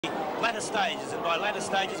latter stages, and by latter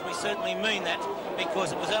stages we certainly mean that,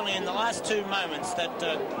 because it was only in the last 2 moments that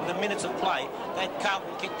the minutes of play that Carlton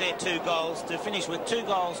kicked their 2 goals to finish with 2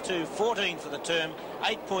 goals to 14 for the term,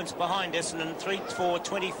 8 points behind Essendon,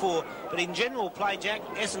 3-4-24. But in general play, Jack,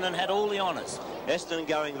 Essendon had all the honours. Essendon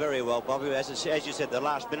going very well, Bobby. As you said, the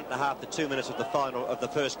last minute and a half, the 2 minutes of the final of the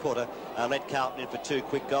first quarter, led Carlton in for 2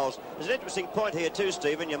 quick goals. There's an interesting point here too,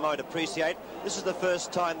 Stephen, you might appreciate. This is the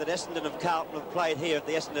first time that Essendon and Carlton have played here at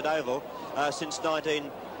the Essendon Oval since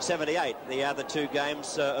 1978. The other 2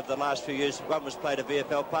 games of the last few years, one was played at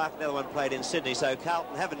VFL Park, the other one played in Sydney. So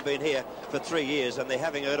Carlton haven't been here for 3 years, and they're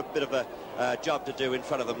having a bit of a job to do in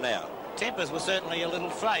front of them now. Tempers were certainly a little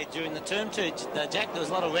frayed during the term too, Jack. There was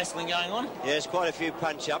a lot of wrestling going on. Yes, quite a few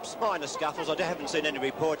punch-ups, minor scuffles. I haven't seen any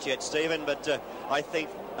reports yet, Stephen, but I think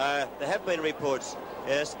there have been reports.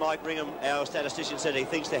 Yes, Mike Ringham, our statistician, said he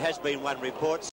thinks there has been 1 report.